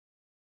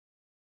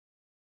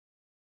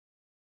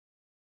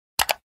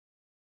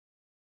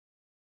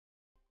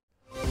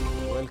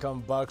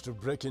welcome back to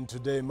Breaking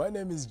Today. My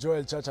name is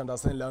Joel Church and our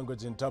sign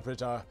language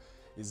interpreter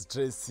is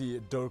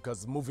Tracy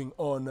Dorcas. Moving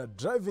on,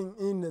 driving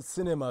in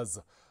cinemas,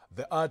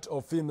 the art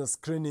of film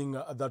screening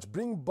that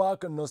bring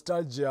back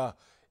nostalgia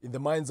in the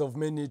minds of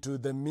many to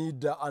the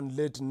mid and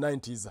late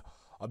 90s.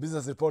 Our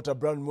business reporter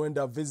Brand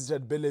Mwenda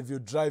visited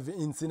Bellevue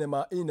Drive-in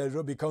cinema in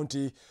Nairobi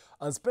County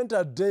and spent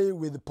a day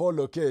with Paul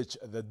Okech,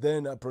 the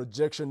then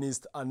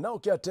projectionist and now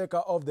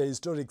caretaker of the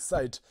historic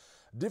site.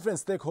 Different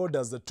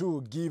stakeholders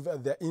too give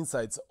their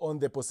insights on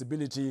the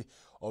possibility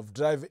of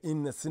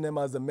drive-in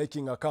cinemas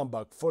making a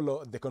comeback.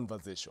 Follow the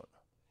conversation.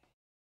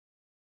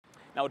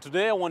 Now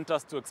today I want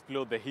us to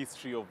explore the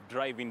history of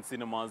drive-in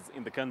cinemas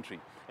in the country.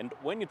 And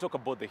when you talk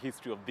about the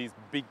history of these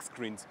big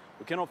screens,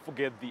 we cannot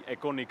forget the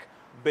iconic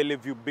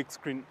Bellevue big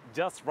screen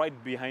just right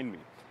behind me.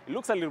 It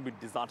looks a little bit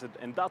deserted,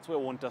 and that's why I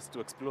want us to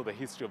explore the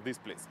history of this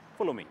place.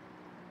 Follow me.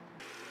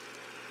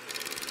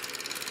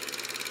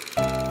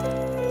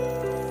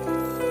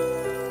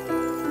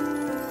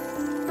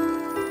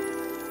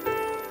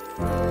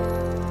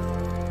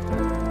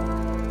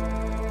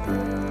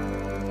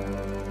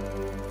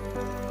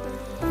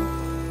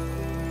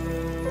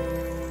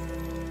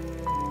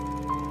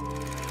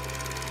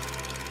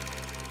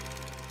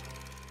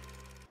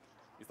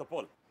 Mr.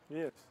 Paul.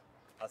 Yes.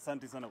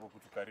 Asante sana kwa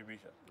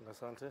kutukaribisha.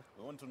 Asante.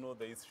 We want to know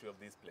the history of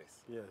this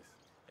place. Yes.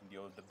 And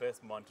you're the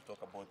best man to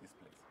talk about this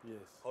place.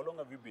 Yes. How long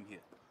have you been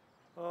here?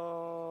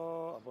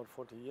 About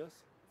 40 years.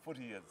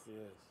 40 years?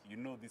 Yes. You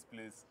know this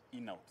place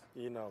in out?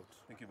 In out.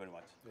 Thank you very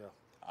much. Yeah.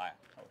 Aya,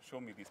 show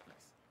me this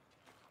place.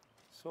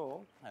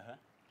 So,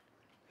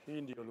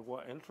 hii ndio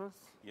ilikuwa entrance.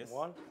 Yes.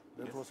 One.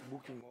 That Yes. was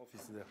booking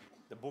office there.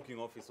 The booking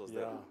office was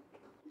Yeah. there.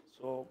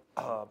 So,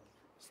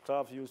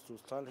 staff used to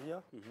stand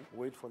here,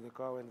 wait for the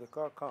car. When the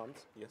car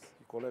comes, Yes.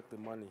 you collect the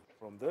money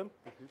from them,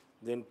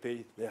 then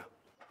pay there.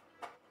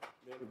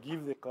 Then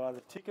give the car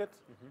the ticket,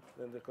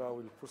 then the car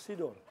will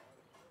proceed on.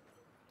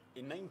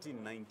 In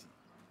 1990,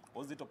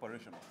 was it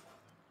operational?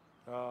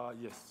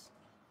 Yes.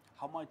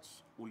 How much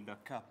will the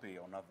car pay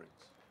on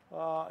average?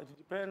 It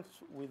depends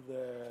with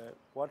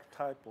what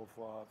type of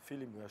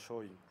film we are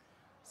showing.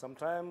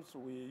 Sometimes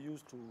we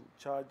used to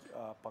charge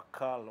per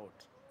car load.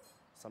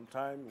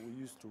 Sometimes we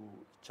used to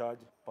charge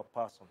per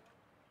person.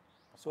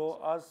 So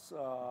as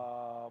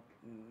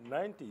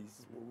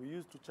 90s, we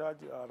used to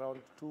charge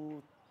around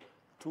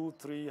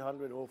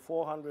 300 or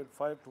 400,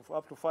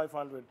 up to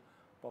 500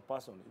 per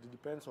person. It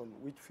depends on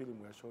which film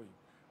we are showing.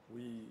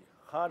 We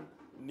had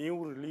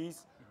new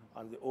release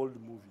and the old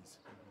movies.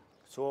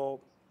 So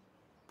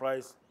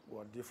price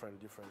were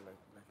different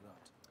like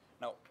that.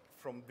 Now,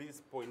 from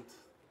this point,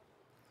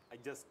 I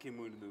just came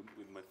with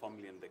my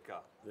family in the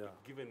car. Yeah.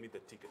 You've given me the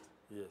ticket.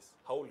 Yes.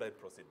 How will I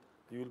proceed?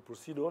 You will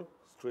proceed on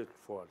straight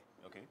forward.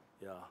 Okay.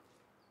 Yeah.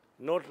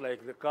 Not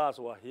like the cars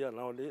were here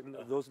now.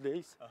 Those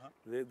days,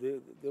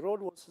 the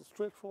road was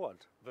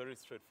straightforward. Very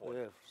straightforward.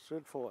 Yeah,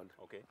 straightforward.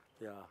 Okay.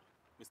 Yeah.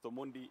 Mr.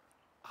 Mondi,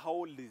 how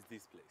old is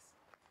this place?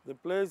 The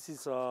place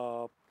is,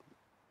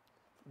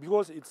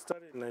 because it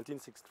started in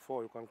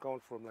 1964, you can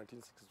count from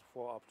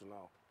 1964 up to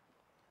now.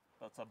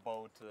 That's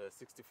about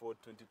 64,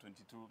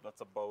 2022.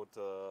 That's about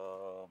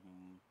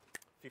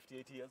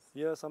 58 years?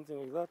 Yeah, something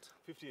like that.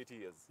 58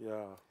 years.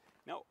 Yeah.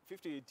 Now,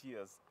 58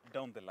 years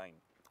down the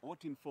line,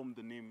 what informed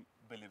the name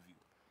Bellevue?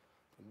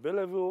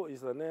 Bellevue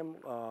is the name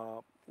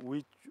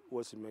which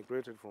was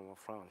immigrated from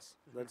France.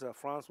 That's a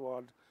French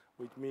word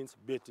which means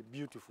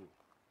beautiful.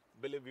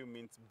 Bellevue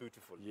means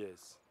beautiful.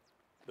 Yes.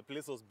 The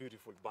place was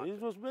beautiful back It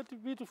was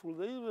beautiful.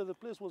 The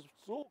place was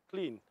so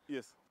clean.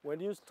 Yes. When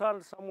you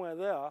stand somewhere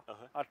there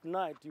at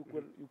night, you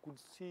could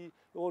see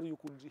or you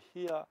could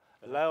hear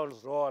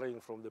lions roaring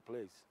from the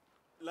place.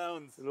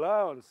 Lions.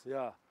 Lions,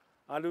 yeah.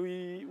 And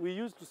we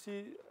used to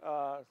see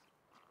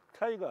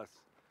tigers.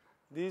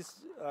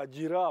 This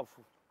giraffe,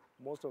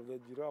 most of the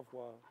giraffe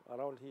were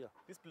around here.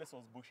 This place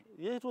was bushy.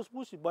 Yeah, it was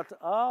bushy, but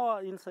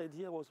our inside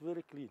here was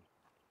very clean.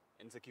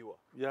 And secure.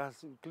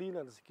 Yes, clean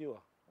and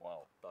secure.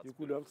 Wow, that's You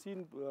could have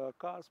seen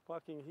cars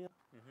parking here.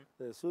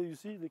 So you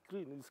see the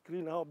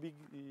screen, how big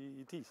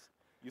it is.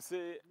 You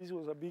say This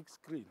was a big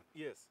screen.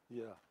 yes.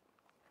 Yeah.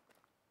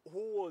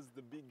 Who was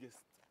the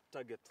biggest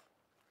target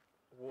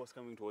who was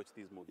coming to watch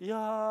these movies?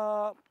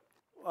 Yeah.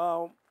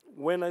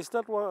 When I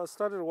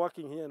started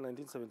working here in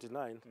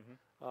 1979,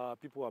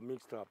 people were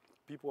mixed up.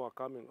 People were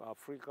coming,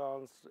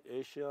 Africans,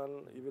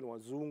 Asian, even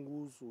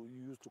Wazungus who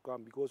used to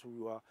come because we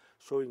were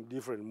showing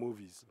different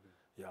movies.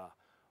 Yeah.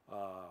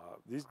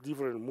 These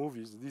different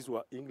movies, these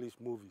were English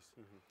movies.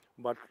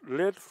 But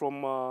late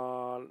from,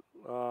 I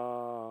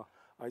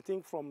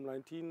think from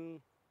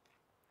 1980s,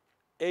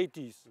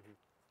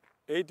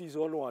 80s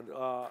onward,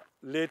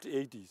 late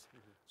 80s.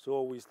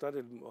 So we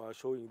started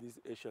showing these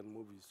Asian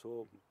movies.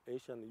 So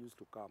Asian used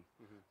to come.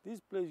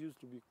 This place used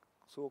to be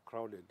so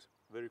crowded.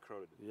 Very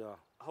crowded. Yeah.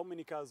 How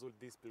many cars would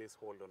this place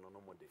hold on a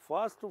normal day?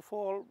 First of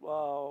all,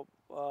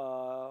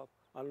 on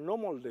a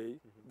normal day,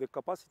 the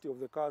capacity of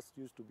the cars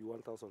used to be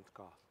 1,000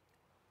 cars.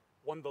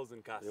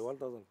 1,000 cars? Yeah,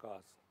 1,000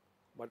 cars.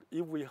 But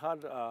if we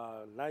had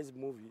a nice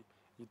movie,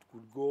 it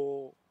could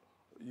go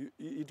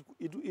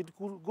it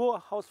could go a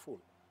house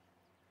full.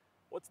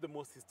 What's the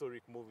most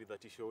historic movie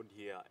that you showed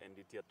here and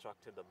it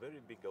attracted a very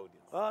big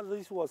audience?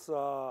 This was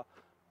a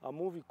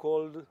movie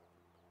called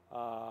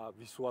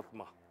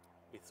Viswatma.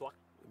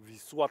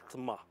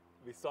 Viswatma.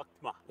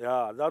 Viswatma.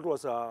 Yeah, that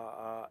was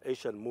a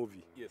Asian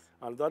movie. Yes.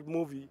 And that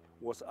movie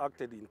was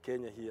acted in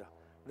Kenya here.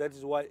 That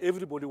is why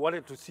everybody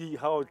wanted to see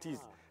how it is.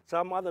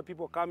 Some other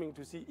people coming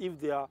to see if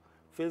their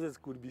faces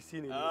could be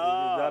seen in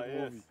that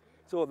movie.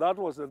 So that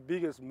was the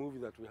biggest movie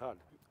that we had.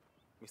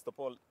 Mr.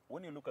 Paul,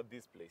 when you look at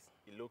this place,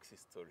 it looks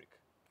historic.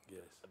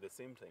 Yes. At the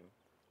same time,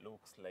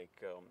 looks like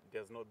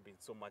there's not been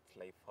so much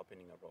life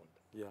happening around.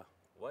 Yeah.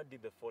 What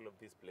did the fall of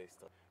this place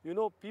start? You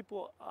know,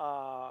 people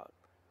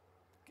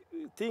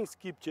things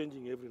keep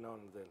changing every now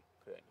and then.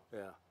 Okay.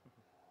 Yeah.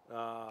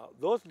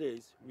 Those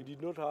days, we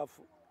did not have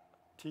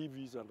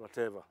TVs and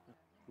whatever.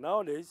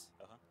 Nowadays,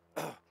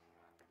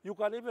 you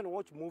can even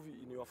watch movie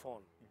in your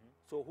phone.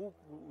 So who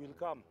will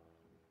come?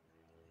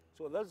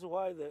 So that's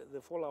why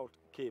the fallout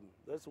came.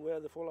 That's where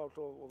the fallout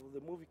of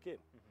the movie came.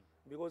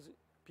 Because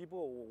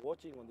people were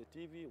watching on the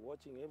TV,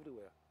 watching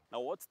everywhere.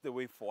 Now, what's the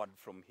way forward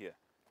from here?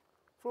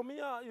 From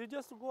here, you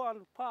just go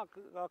and park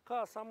a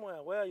car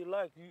somewhere where you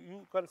like.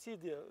 You can see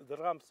the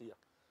ramps here.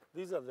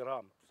 These are the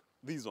ramps.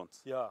 These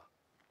ones? Yeah.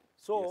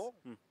 So,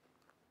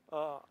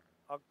 a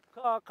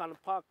car can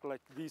park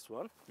like this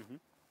one.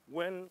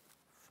 When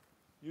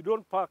you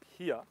don't park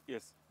here,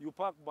 yes, you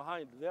park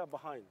behind, there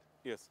behind.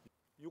 Yes.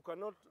 You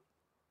cannot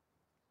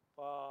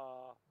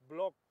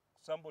block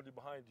somebody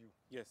behind you.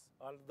 Yes.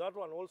 And that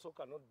one also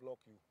cannot block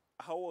you.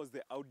 How was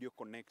the audio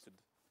connected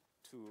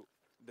to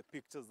the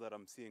pictures that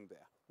I'm seeing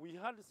there? We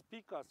had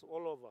speakers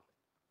all over.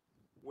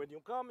 When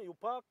you come, you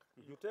park,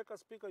 you take a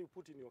speaker, you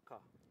put in your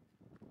car.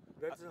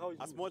 That's how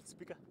a small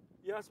speaker?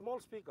 Yeah, a small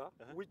speaker,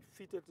 which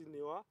fitted in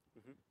your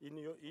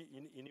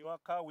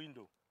car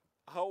window.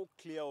 How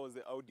clear was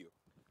the audio?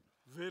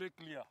 Very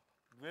clear,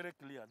 very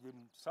clear. The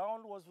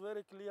sound was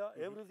very clear,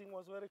 everything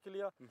was very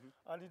clear.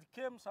 And it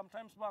came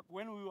sometimes back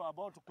when we were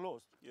about to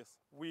close.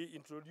 Yes. We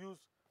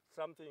introduced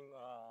something,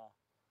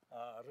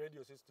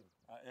 radio system,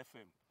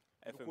 FM.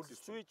 You could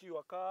switch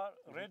your car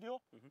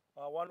radio,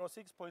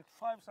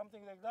 106.5,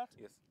 something like that.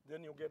 Yes.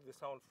 Then you get the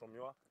sound from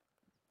your...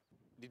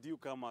 Did you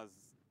come as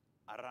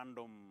a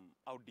random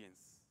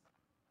audience?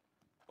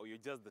 Or you're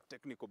just the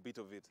technical bit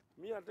of it?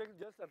 Me, I take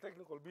just a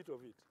technical bit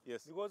of it.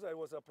 Yes. Because I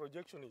was a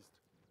projectionist.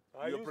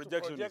 You're a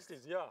projectionist? Project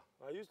it, yeah.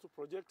 I used to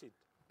project it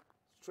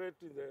straight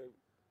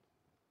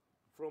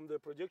from the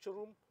projection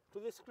room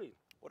to the screen.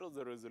 What was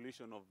the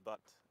resolution of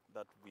that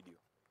video?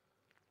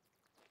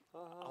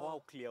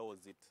 How clear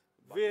was it?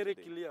 Very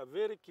clear,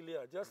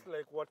 just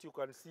like what you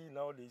can see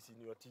nowadays in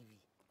your TV.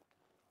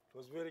 It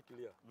was very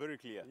clear. Very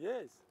clear?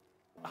 Yes.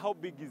 How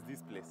big is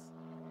this place?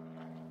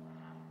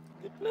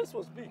 The place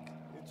was big.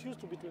 It used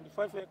to be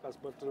 25 acres,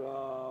 but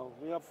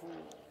we have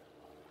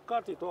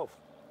cut it off.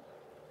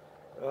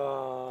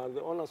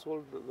 The owner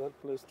sold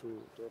that place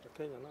to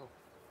Kenya now.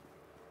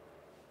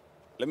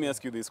 Let me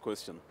ask you this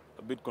question,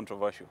 a bit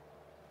controversial.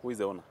 Who is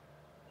the owner?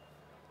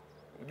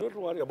 Don't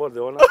worry about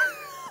the owner.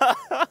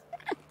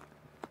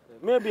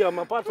 Maybe I'm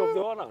a part of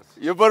the owners.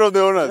 You're part of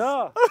the owners?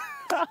 Yeah.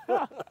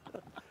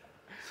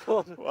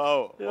 So,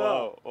 wow,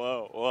 yeah.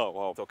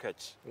 wow. So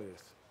catch.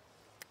 Yes.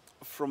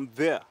 From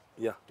there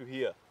to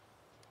here,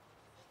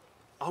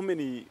 how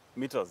many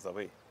meters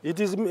away? It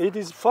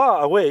is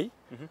far away,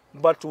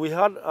 but we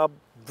had a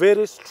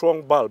very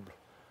strong bulb.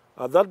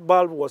 That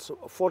bulb was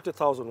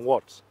 40,000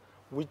 watts,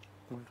 which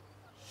would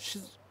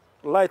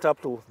light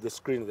up to the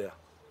screen there.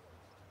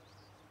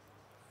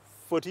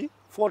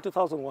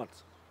 40,000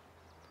 watts.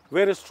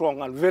 Very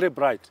strong and very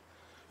bright.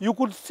 You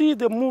could see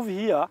the movie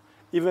here,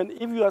 even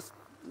if you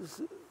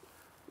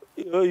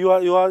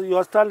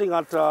are standing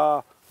at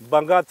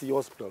Bangati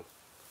Hospital.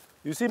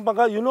 You see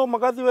Bangati, you know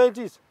Bangati where it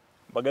is?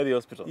 Bangati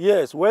Hospital?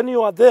 Yes, when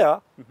you are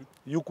there,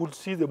 you could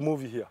see the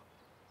movie here.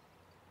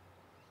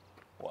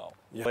 Wow.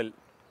 Yeah. Well,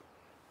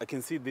 I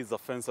can see there's a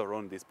fence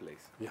around this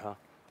place. Yeah.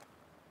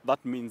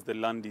 That means the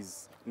land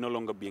is no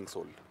longer being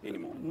sold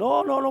anymore.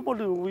 No, but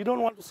we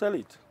don't want to sell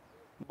it.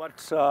 But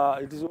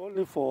it is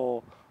only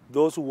for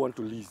those who want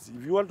to lease.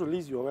 If you want to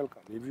lease, you're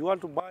welcome. If you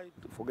want to buy,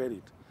 forget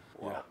it.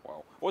 Wow, Yeah.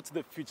 wow. What's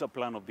the future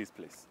plan of this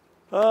place?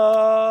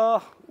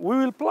 We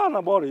will plan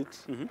about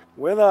it,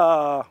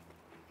 whether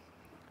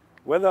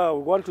we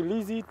want to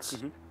lease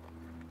it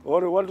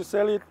or we want to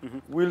sell it,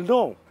 we'll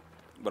know.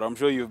 But I'm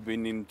sure you've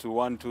been into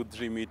 1, 2,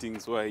 3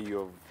 meetings where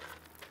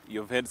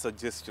you've had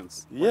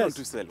suggestions. Why Yes. don't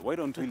we sell? Why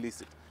don't we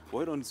lease it?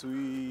 Why don't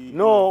we...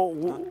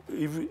 No,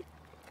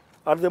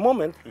 at the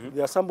moment,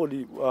 there's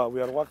somebody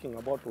we are working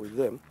about with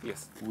them.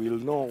 Yes. We'll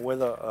know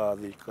whether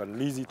they can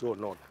lease it or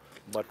not.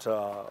 But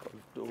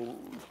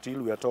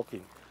still we are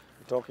talking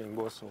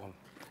goes on.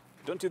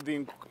 Don't you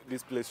think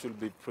this place should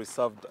be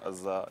preserved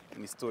as an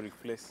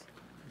historic place?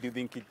 Do you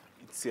think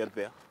it's here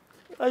there?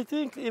 I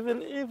think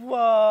even if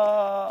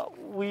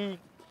we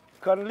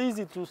can lease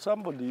it to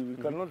somebody, we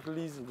cannot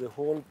lease the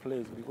whole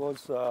place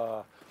because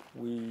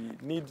we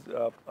need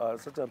a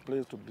certain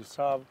place to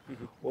preserve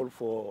all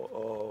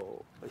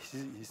for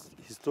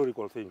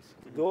historical things.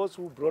 Those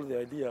who brought the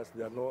ideas,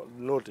 they are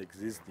not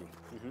existing,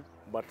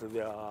 but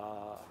there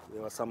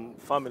were some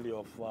family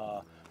of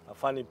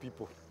funny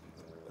people.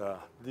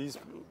 These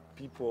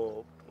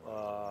people,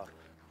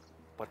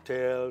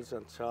 Patels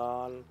and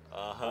Chan,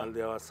 and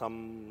there were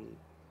some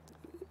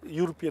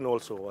European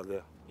also were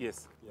there.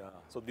 Yes. Yeah.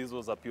 So this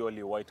was a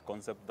purely white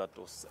concept that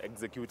was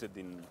executed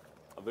in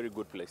a very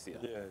good place here.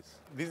 Yes.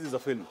 This is a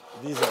film.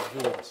 These are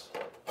films.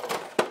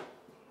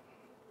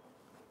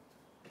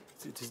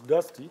 It is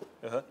dusty.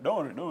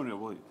 Don't worry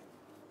about it.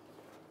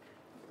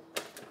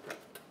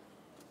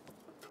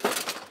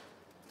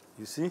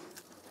 You see?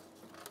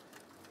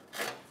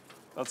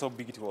 That's how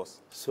big it was.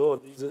 So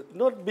this is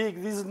not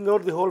big. This is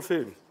not the whole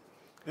film.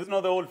 This is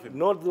not the whole film.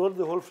 Not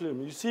the whole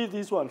film. You see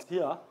these ones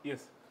here?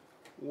 Yes.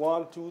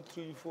 1, 2,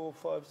 3, 4,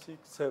 5, 6,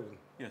 7.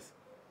 Yes.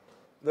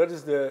 That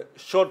is the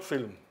short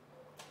film.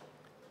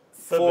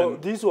 7. For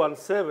this one,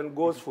 7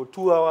 goes for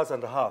 2 hours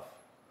and a half.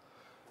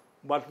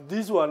 But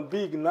this one,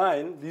 big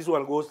 9, this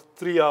one goes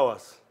 3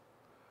 hours.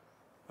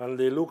 And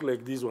they look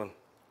like this one.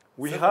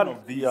 We 7 had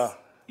of these.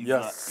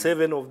 Yeah,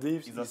 7 of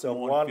these Is a is a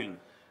small one. film.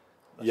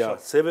 Yeah,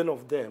 short. 7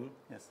 of them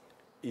Yes.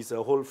 is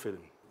a whole film.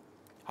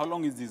 How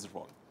long is this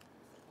roll?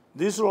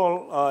 This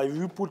roll, if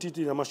you put it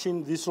in a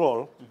machine, this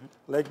roll,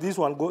 like this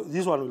one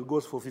will go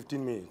for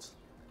 15 minutes.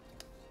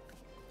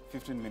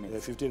 15 minutes. Yeah,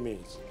 15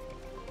 minutes.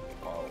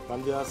 Wow.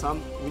 And there are some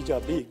which are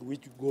big,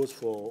 which goes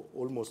for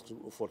almost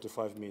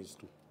 45 minutes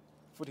too.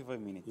 45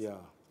 minutes. Yeah.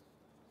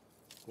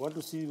 Want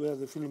to see where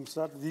the film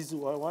starts?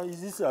 Why is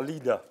this a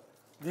leader?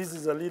 This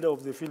is a leader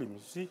of the film. You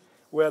see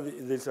where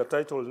there's a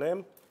title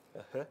name.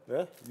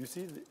 Yeah? You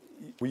see,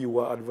 we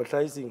were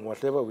advertising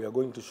whatever we are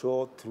going to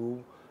show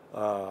through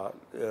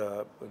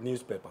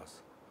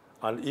newspapers,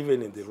 and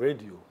even in the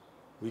radio,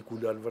 we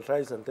could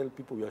advertise and tell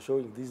people we are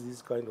showing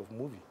this kind of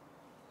movie.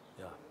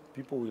 Yeah,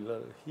 people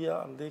will hear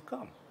and they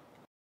come.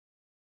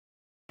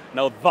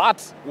 Now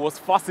that was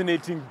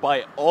fascinating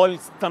by all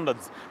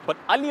standards. But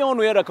earlier on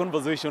we had a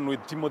conversation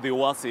with Timothy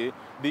Wase,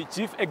 the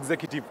Chief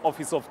Executive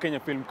Officer of Kenya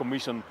Film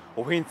Commission,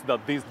 who hints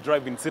that these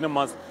drive-in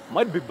cinemas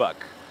might be back.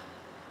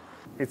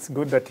 It's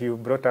good that you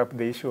brought up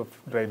the issue of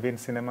drive-in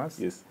cinemas.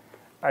 Yes.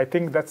 I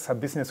think that's a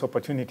business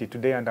opportunity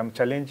today, and I'm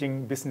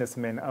challenging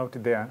businessmen out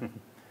there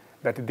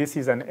that this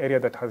is an area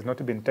that has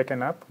not been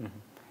taken up.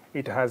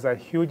 It has a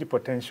huge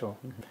potential.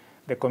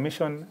 The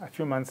Commission a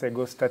few months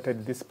ago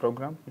started this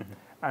program,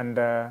 and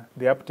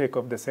the uptake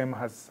of the same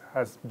has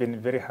been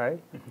very high.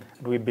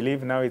 We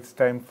believe now it's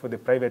time for the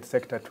private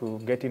sector to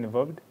get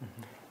involved,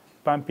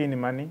 pump in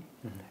money,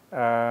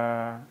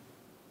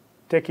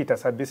 take it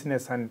as a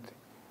business and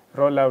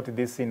roll out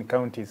this in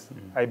counties.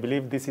 I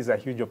believe this is a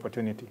huge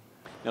opportunity.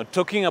 Now,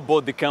 talking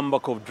about the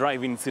comeback of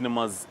drive-in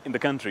cinemas in the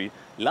country,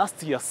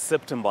 last year,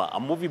 September, a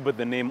movie by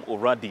the name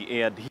Oradi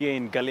aired here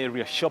in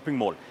Galleria Shopping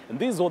Mall. And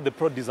this is what the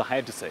producer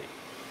had to say.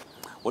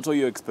 What were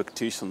your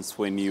expectations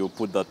when you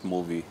put that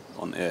movie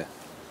on air?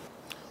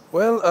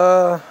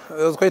 Well,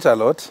 it was quite a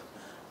lot.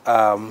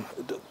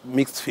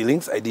 Mixed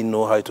feelings. I didn't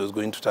know how it was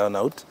going to turn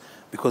out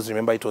because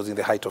remember it was in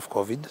the height of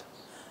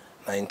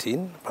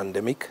COVID-19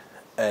 pandemic,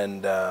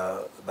 and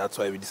that's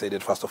why we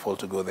decided first of all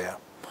to go there.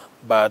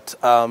 But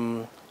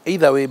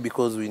either way,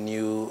 because we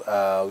knew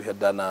we had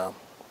done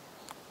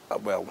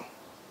we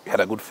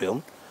had a good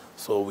film,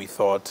 so we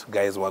thought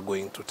guys were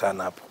going to turn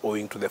up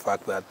owing to the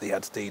fact that they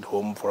had stayed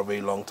home for a very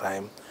long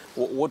time.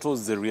 What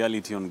was the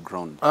reality on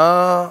ground?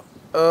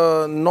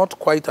 Not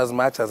quite as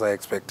much as I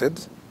expected.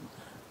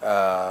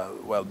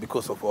 Well,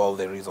 because of all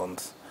the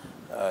reasons.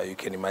 You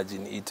can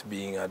imagine it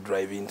being a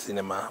drive-in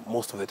cinema.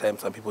 Most of the time,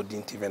 some people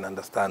didn't even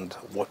understand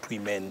what we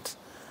meant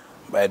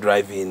by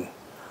drive-in.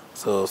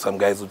 So some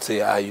guys would say,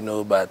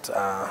 but,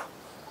 I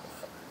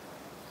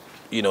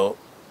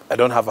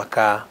don't have a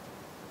car.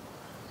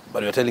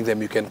 But we're telling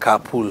them you can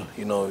carpool,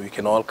 you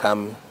can all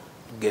come,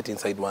 get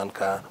inside one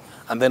car.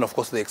 And then, of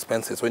course, the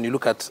expenses. When you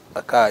look at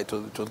a car, it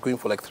was going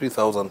for like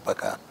 3,000 per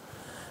car.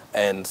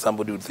 And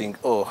somebody would think,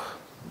 oh,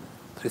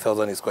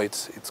 3,000 is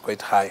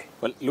quite high.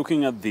 Well,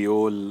 looking at the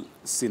whole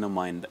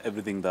cinema and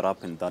everything that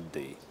happened that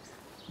day,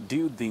 do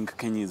you think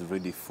Kenya is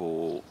ready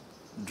for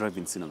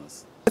drive-in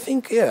cinemas? I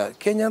think, yeah,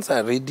 Kenyans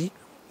are ready.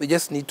 They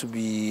just need to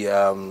be,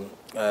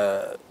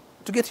 to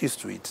get used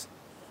to it.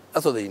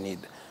 That's what they need.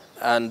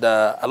 And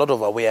a lot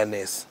of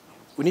awareness.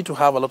 We need to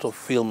have a lot of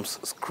films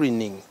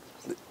screening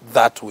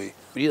that way.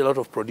 We need a lot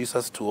of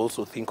producers to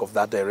also think of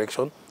that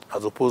direction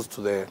as opposed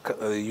to the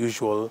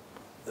usual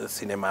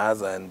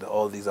cinemas and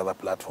all these other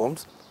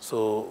platforms.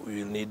 So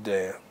we'll need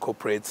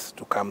corporates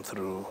to come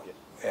through,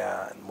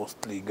 and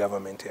mostly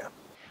government here.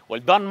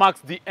 Well, that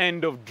marks the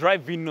end of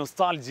drive-in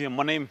nostalgia.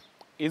 My name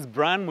is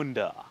Brian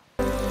Munda.